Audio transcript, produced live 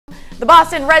The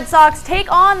Boston Red Sox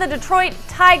take on the Detroit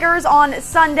Tigers on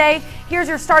Sunday. Here's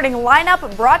your starting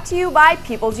lineup, brought to you by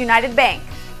People's United Bank.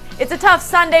 It's a tough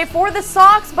Sunday for the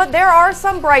Sox, but there are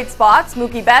some bright spots.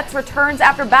 Mookie Betts returns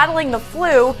after battling the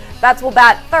flu. Betts will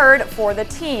bat third for the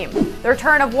team. The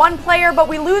return of one player, but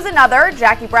we lose another.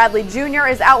 Jackie Bradley Jr.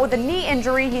 is out with a knee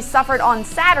injury he suffered on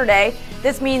Saturday.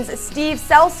 This means Steve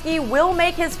Selski will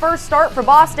make his first start for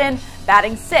Boston,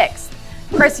 batting sixth.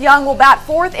 Chris Young will bat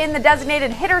fourth in the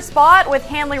designated hitter spot, with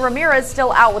Hanley Ramirez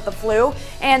still out with the flu.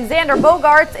 And Xander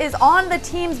Bogaerts is on the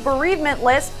team's bereavement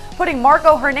list, putting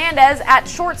Marco Hernandez at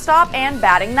shortstop and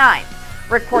batting ninth.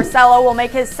 Rick Porcello will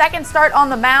make his second start on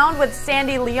the mound, with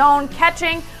Sandy Leon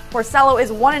catching. Porcello is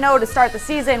 1-0 to start the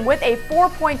season with a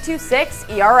 4.26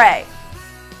 ERA.